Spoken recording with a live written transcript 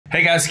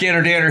Hey guys,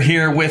 ScannerDanner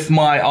here with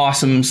my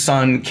awesome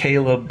son,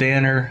 Caleb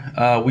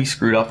Danner. We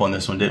screwed up on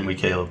this one, didn't we,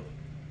 Caleb?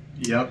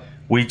 Yep.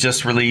 We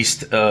just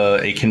released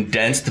a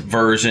condensed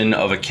version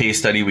of a case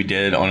study we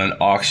did on an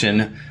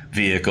auction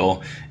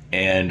vehicle,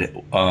 and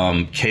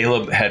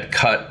Caleb had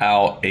cut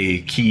out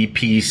a key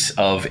piece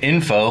of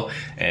info,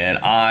 and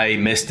I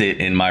missed it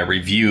in my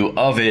review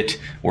of it.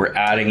 We're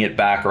adding it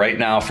back right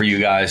now for you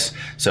guys.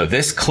 So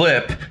this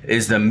clip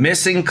is the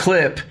missing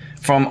clip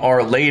from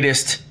our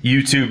latest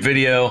YouTube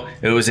video.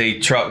 It was a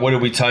truck, what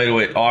did we title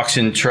it?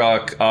 Auction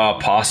truck,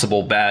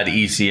 possible bad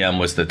ECM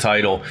was the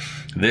title.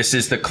 This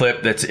is the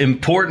clip that's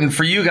important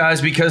for you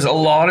guys because a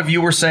lot of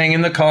you were saying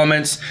in the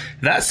comments,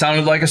 that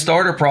sounded like a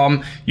starter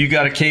problem. You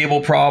got a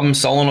cable problem,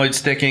 solenoid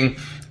sticking.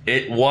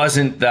 It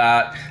wasn't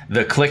that.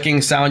 The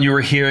clicking sound you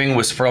were hearing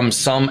was from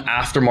some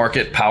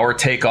aftermarket power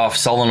takeoff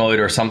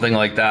solenoid or something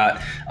like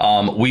that.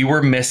 We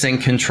were missing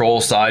control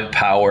side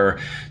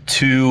power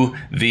to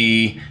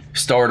the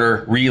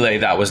starter relay.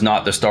 That was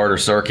not the starter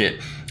circuit.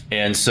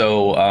 And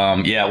so,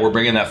 yeah, we're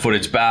bringing that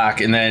footage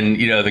back. And then,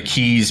 you know, the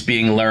keys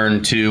being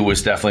learned too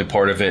was definitely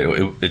part of it.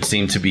 It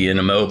seemed to be an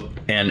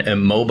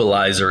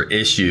immobilizer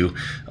issue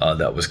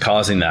that was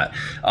causing that.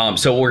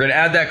 So we're going to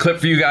add that clip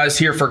for you guys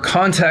here for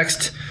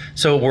context,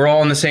 so we're all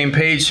on the same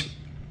page.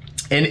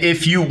 And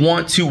if you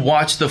want to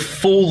watch the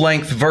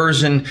full-length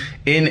version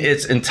in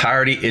its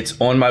entirety, it's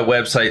on my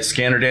website,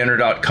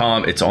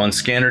 ScannerDanner.com. It's on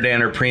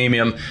ScannerDanner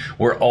Premium.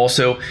 We're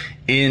also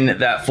in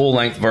that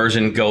full-length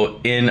version,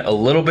 go in a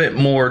little bit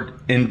more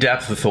in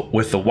depth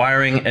with the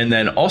wiring, and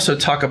then also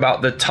talk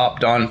about the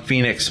Topdon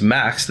Phoenix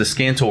Max, the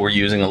scan tool we're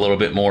using a little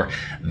bit more.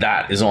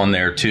 That is on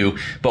there too.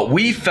 But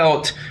we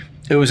felt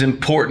it was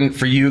important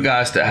for you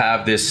guys to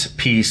have this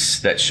piece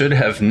that should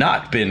have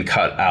not been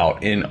cut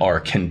out in our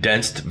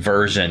condensed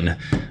version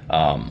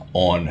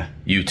on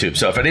YouTube.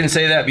 So if I didn't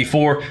say that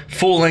before,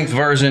 full-length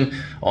version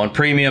on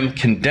Premium,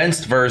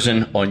 condensed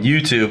version on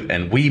YouTube,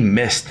 and we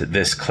missed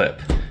this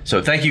clip.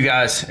 So thank you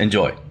guys,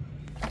 enjoy.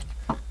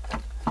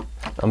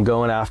 I'm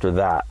going after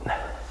that.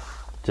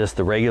 Just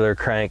the regular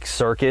crank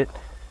circuit.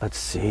 Let's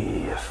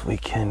see if we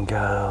can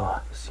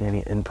go, see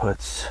any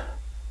inputs.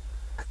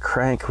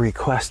 Crank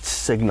request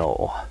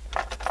signal.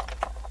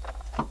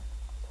 It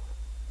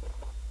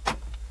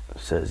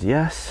says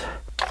yes.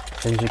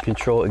 Engine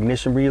control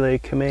ignition relay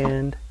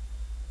command.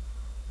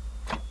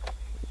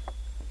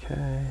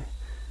 Okay.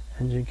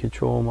 Engine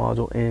control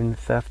module in,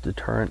 theft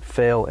deterrent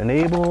fail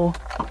enable.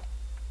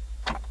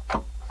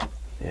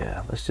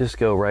 Yeah, let's just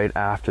go right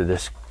after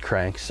this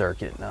crank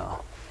circuit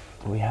now.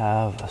 We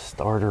have a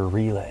starter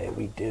relay.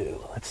 We do.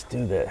 Let's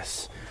do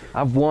this.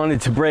 I've wanted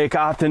to break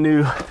out the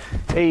new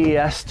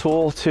AES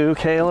tool too,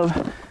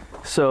 Caleb.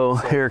 So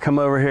here, come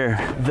over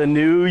here. The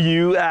new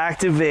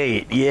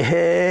U-Activate.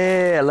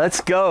 Yeah,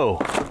 let's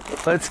go.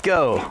 Let's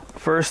go.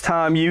 First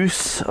time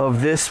use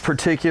of this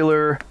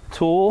particular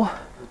tool.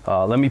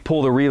 Let me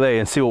pull the relay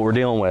and see what we're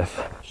dealing with.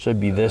 Should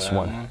be this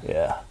one.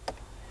 Yeah.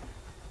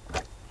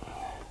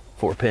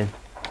 4-pin.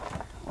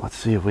 Let's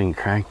see if we can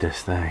crank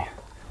this thing.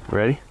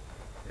 Ready?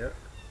 Yep.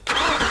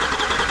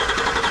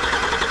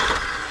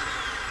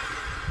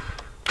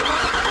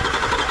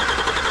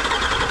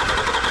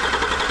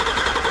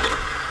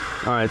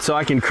 All right, so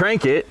I can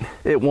crank it.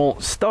 It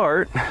won't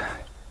start,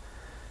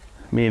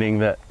 meaning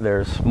that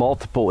there's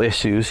multiple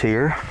issues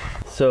here.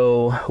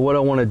 So what I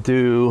want to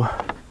do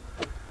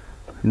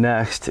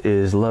next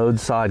is load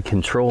side,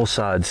 control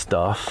side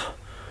stuff,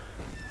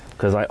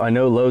 because I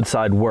know load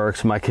side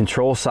works. My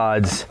control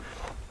side's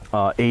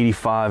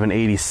 85 and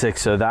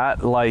 86, so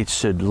that light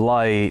should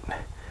light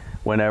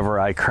whenever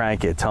I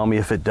crank it. Tell me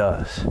if it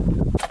does.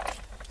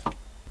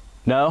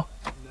 No?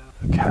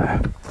 Okay,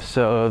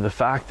 so the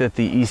fact that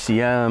the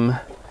ECM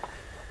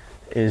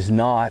is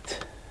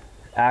not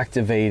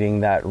activating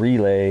that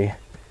relay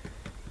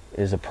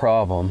is a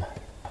problem.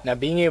 Now,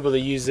 being able to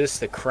use this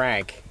to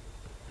crank,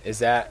 is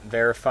that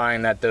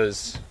verifying that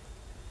those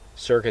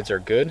circuits are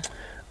good?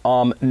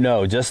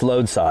 No, just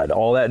load side.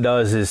 All that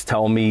does is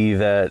tell me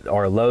that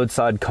our load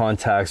side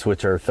contacts,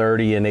 which are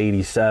 30 and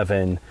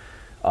 87,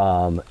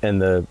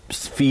 and the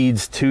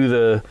feeds to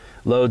the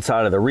load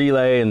side of the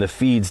relay and the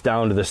feeds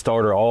down to the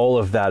starter, all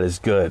of that is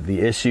good.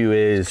 The issue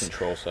is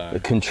control side. The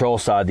control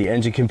side. The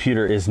engine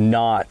computer is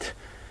not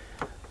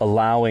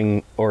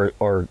allowing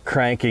or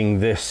cranking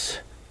this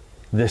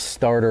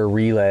starter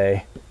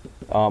relay.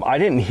 I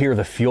didn't hear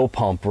the fuel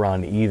pump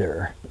run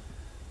either,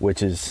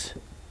 which is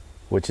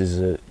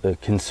a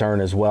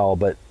concern as well,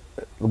 but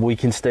we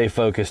can stay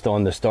focused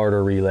on the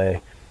starter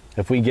relay.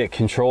 If we get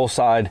control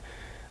side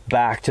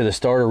back to the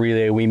starter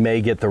relay, we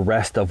may get the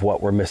rest of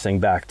what we're missing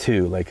back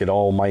too. Like, it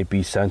all might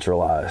be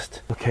centralized.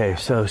 Okay,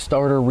 so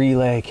starter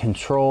relay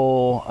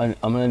control. I'm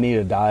gonna need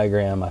a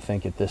diagram, I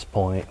think, at this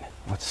point.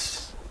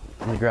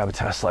 Let me grab a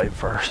test light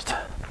first.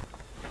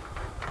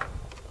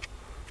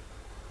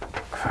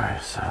 Okay,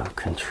 so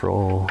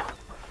control.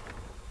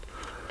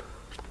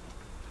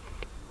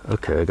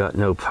 Okay, I got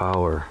no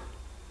power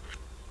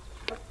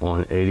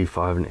on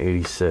 85 and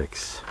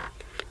 86,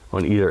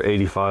 on either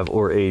 85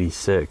 or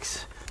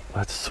 86.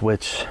 Let's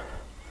switch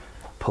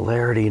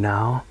polarity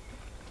now.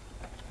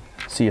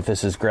 See if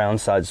this is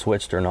ground side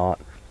switched or not.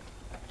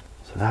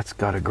 So that's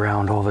got to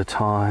ground all the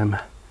time.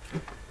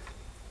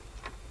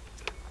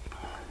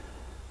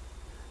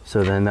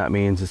 So then that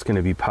means it's going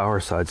to be power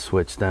side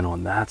switched then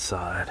on that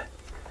side.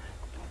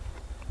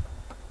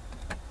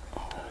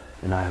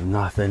 And I have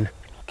nothing.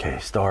 Okay,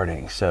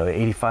 starting. So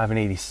 85 and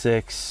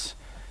 86.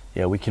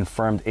 Yeah, we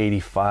confirmed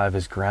 85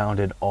 is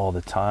grounded all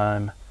the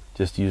time,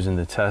 just using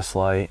the test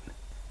light.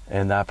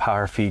 And that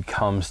power feed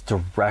comes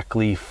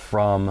directly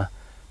from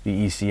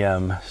the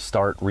ECM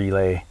start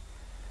relay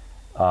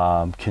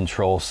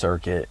control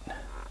circuit,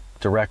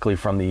 directly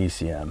from the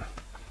ECM.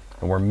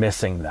 And we're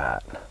missing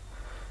that.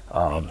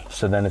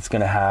 So then it's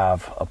going to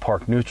have a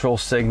park neutral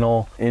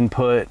signal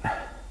input.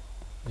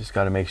 Just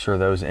got to make sure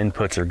those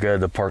inputs are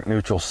good. The park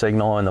neutral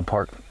signal and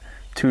the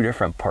two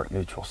different park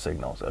neutral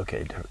signals.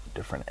 Okay,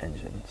 different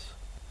engines.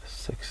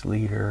 6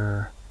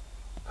 liter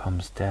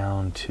comes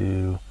down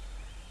to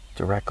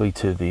directly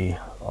to the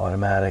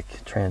automatic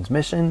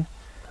transmission,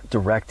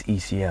 direct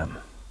ECM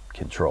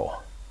control.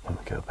 Let me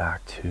go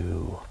back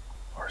to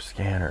our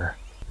scanner.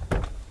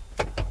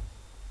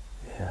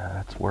 Yeah,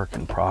 that's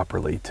working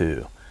properly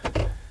too.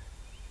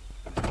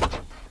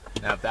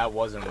 Now, if that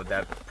wasn't, would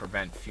that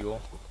prevent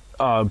fuel?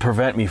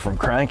 Prevent me from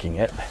cranking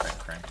it.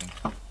 Cranking.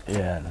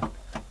 Yeah.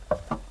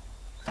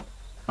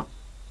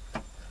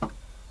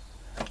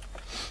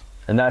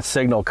 And that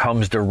signal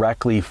comes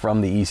directly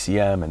from the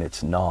ECM, and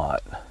it's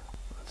not.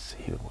 Let's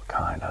see what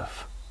kind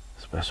of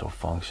special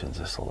functions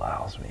this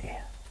allows me.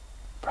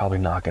 Probably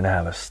not going to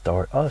have a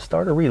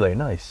starter relay.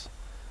 Nice.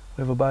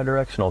 We have a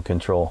bidirectional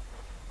control.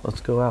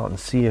 Let's go out and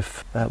see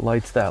if that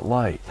lights that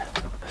light.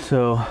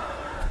 So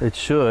it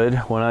should,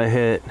 when I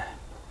hit...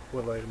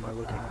 What light am I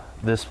looking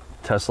at? This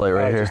test light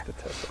right here. Just the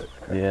test light.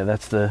 Okay. Yeah,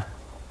 that's the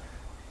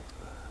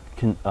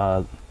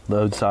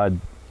load side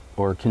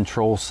or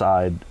control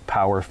side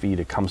power feed.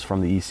 It comes from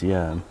the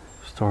ECM.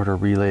 Starter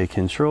relay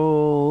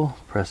control,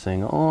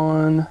 pressing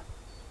on.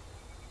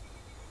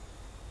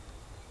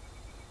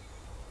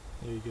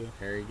 There you go.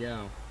 There you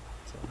go.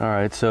 All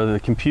right, so the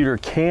computer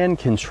can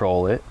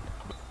control it.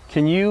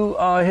 Can you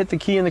hit the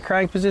key in the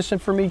crank position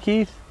for me,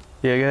 Keith?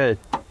 Yeah, go ahead.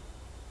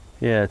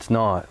 Yeah, it's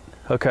not.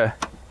 Okay.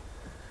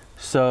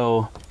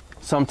 So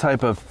some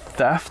type of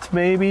theft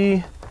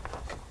maybe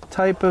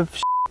type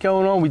of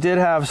going on. We did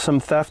have some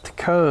theft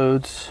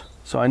codes.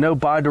 So I know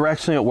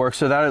bidirectionally it works.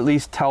 So that at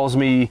least tells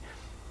me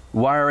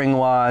wiring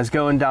wise,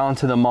 going down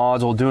to the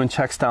module, doing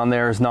checks down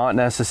there is not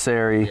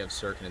necessary. We have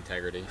circuit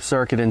integrity.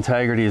 Circuit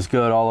integrity is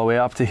good all the way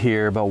up to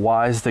here, but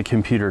why is the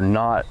computer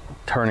not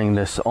turning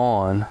this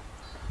on?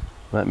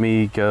 Let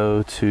me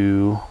go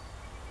to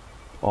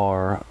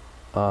our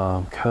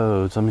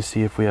codes. Let me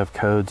see if we have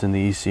codes in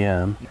the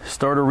ECM.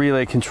 Starter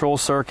relay control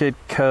circuit,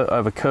 I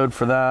have a code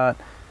for that.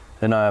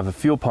 And I have a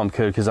fuel pump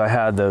code because I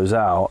had those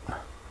out.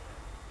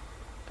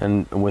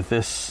 And with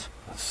this,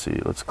 let's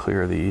see, let's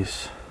clear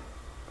these.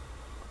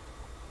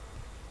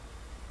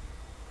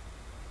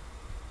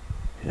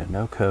 Yeah,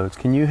 no codes.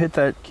 Can you hit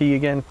that key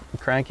again,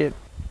 crank it?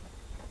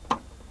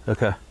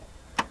 Okay.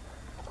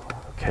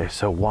 Okay,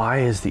 so why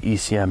is the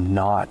ECM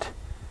not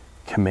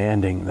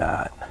commanding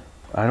that?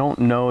 I don't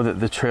know that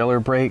the trailer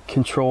brake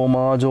control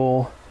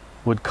module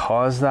would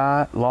cause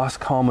that. Lost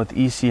comm with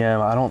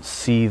ECM, I don't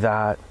see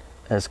that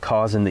as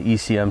causing the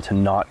ECM to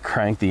not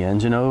crank the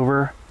engine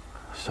over.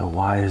 So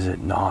why is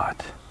it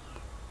not?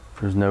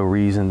 There's no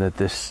reason that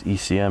this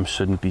ECM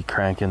shouldn't be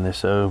cranking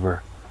this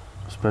over,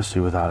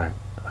 especially without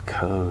a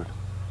code.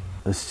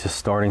 It's just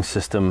starting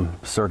system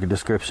circuit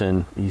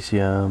description,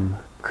 ECM,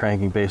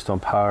 cranking based on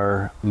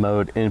power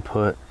mode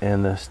input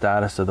and the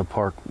status of the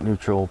park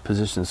neutral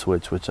position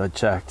switch, which I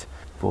checked.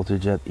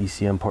 Voltage at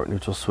ECM park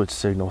neutral switch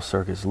signal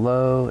circuit is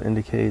low,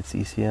 indicates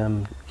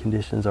ECM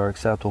conditions are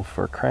acceptable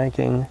for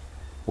cranking.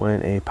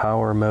 When a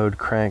power mode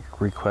crank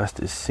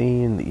request is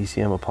seen, the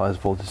ECM applies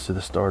voltage to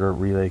the starter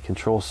relay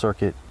control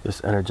circuit.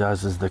 This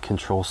energizes the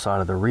control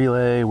side of the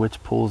relay,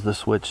 which pulls the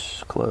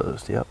switch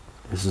closed. Yep.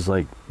 This is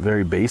like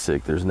very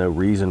basic. There's no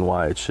reason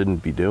why it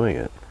shouldn't be doing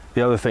it.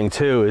 The other thing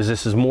too is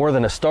this is more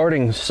than a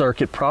starting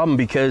circuit problem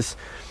because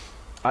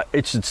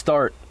it should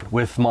start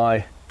with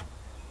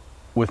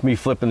me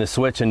flipping the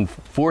switch and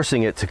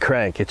forcing it to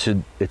crank. It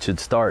should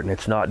start, and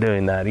it's not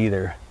doing that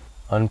either.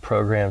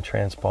 Unprogrammed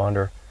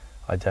transponder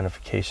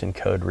identification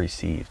code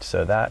received.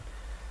 So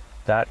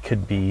that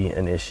could be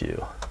an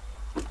issue.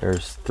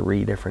 There's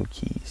 3 different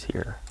keys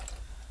here.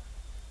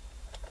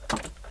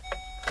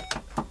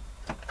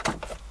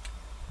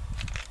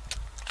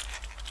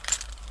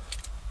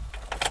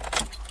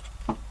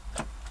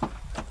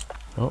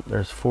 Oh,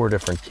 there's 4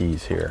 different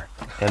keys here,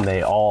 and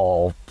they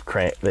all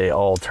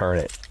turn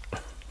it.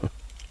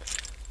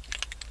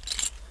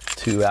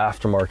 2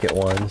 aftermarket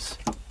ones.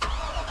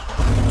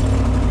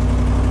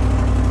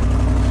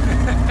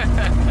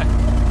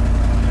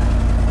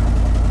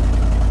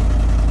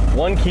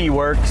 One key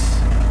works,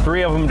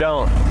 3 of them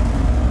don't.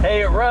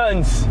 Hey, it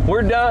runs.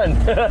 We're done.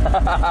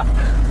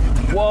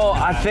 Well,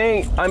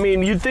 I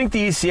mean, you'd think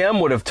the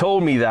ECM would have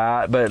told me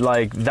that, but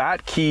like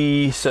that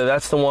key, so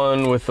that's the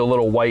one with the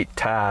little white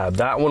tab.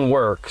 That one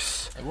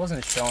works. It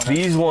wasn't showing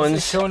These us. ones.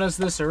 Was it showing us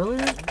this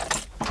earlier?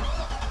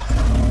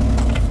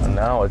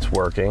 Now it's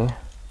working.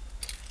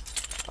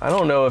 I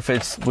don't know if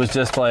was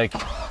just like,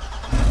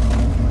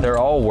 they're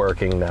all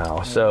working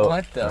now. So,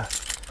 what the?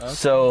 Okay.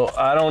 So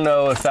I don't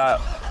know if that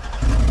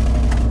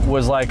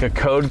was like a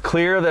code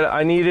clear that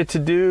I needed to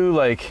do.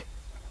 Like,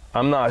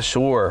 I'm not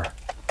sure.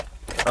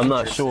 I'm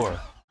not sure.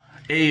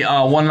 Hey,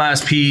 one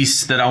last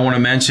piece that I want to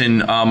mention.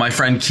 My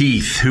friend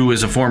Keith, who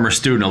is a former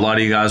student. A lot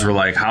of you guys were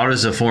like, how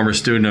does a former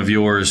student of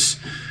yours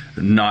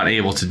not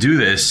able to do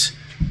this?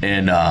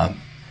 And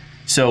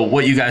so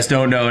what you guys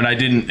don't know, and I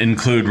didn't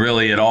include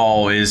really at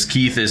all, is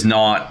Keith is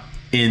not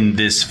in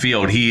this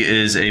field. He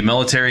is a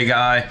military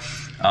guy.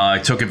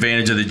 Took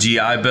advantage of the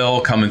GI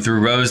Bill coming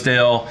through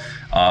Rosedale,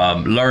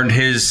 learned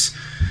his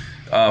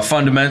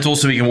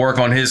fundamentals so he can work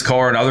on his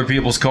car and other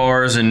people's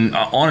cars. And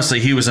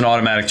honestly, he was an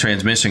automatic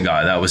transmission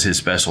guy. That was his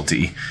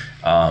specialty.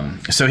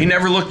 So he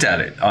never looked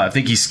at it. I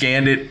think he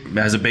scanned it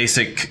as a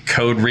basic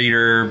code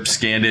reader,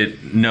 scanned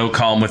it, no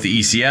column with the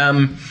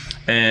ECM,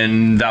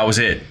 and that was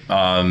it.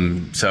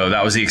 So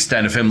that was the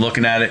extent of him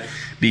looking at it,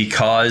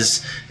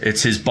 because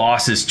it's his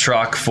boss's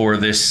truck for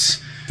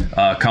this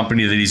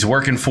company that he's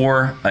working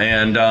for.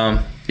 And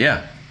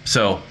yeah,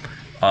 so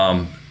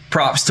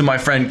props to my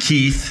friend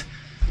Keith.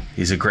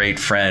 He's a great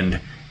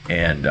friend,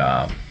 and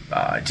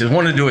I just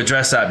wanted to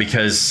address that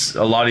because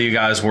a lot of you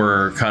guys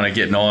were kind of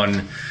getting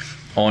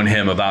on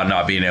him about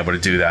not being able to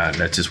do that,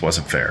 and that just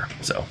wasn't fair.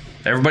 So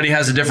everybody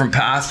has a different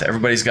path.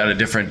 Everybody's got a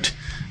different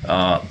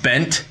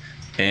bent,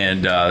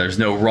 and there's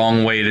no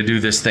wrong way to do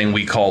this thing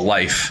we call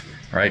life,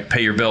 right?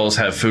 Pay your bills,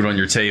 have food on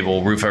your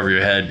table, roof over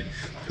your head.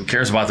 Who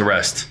cares about the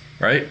rest,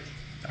 right?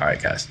 All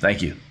right, guys.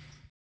 Thank you.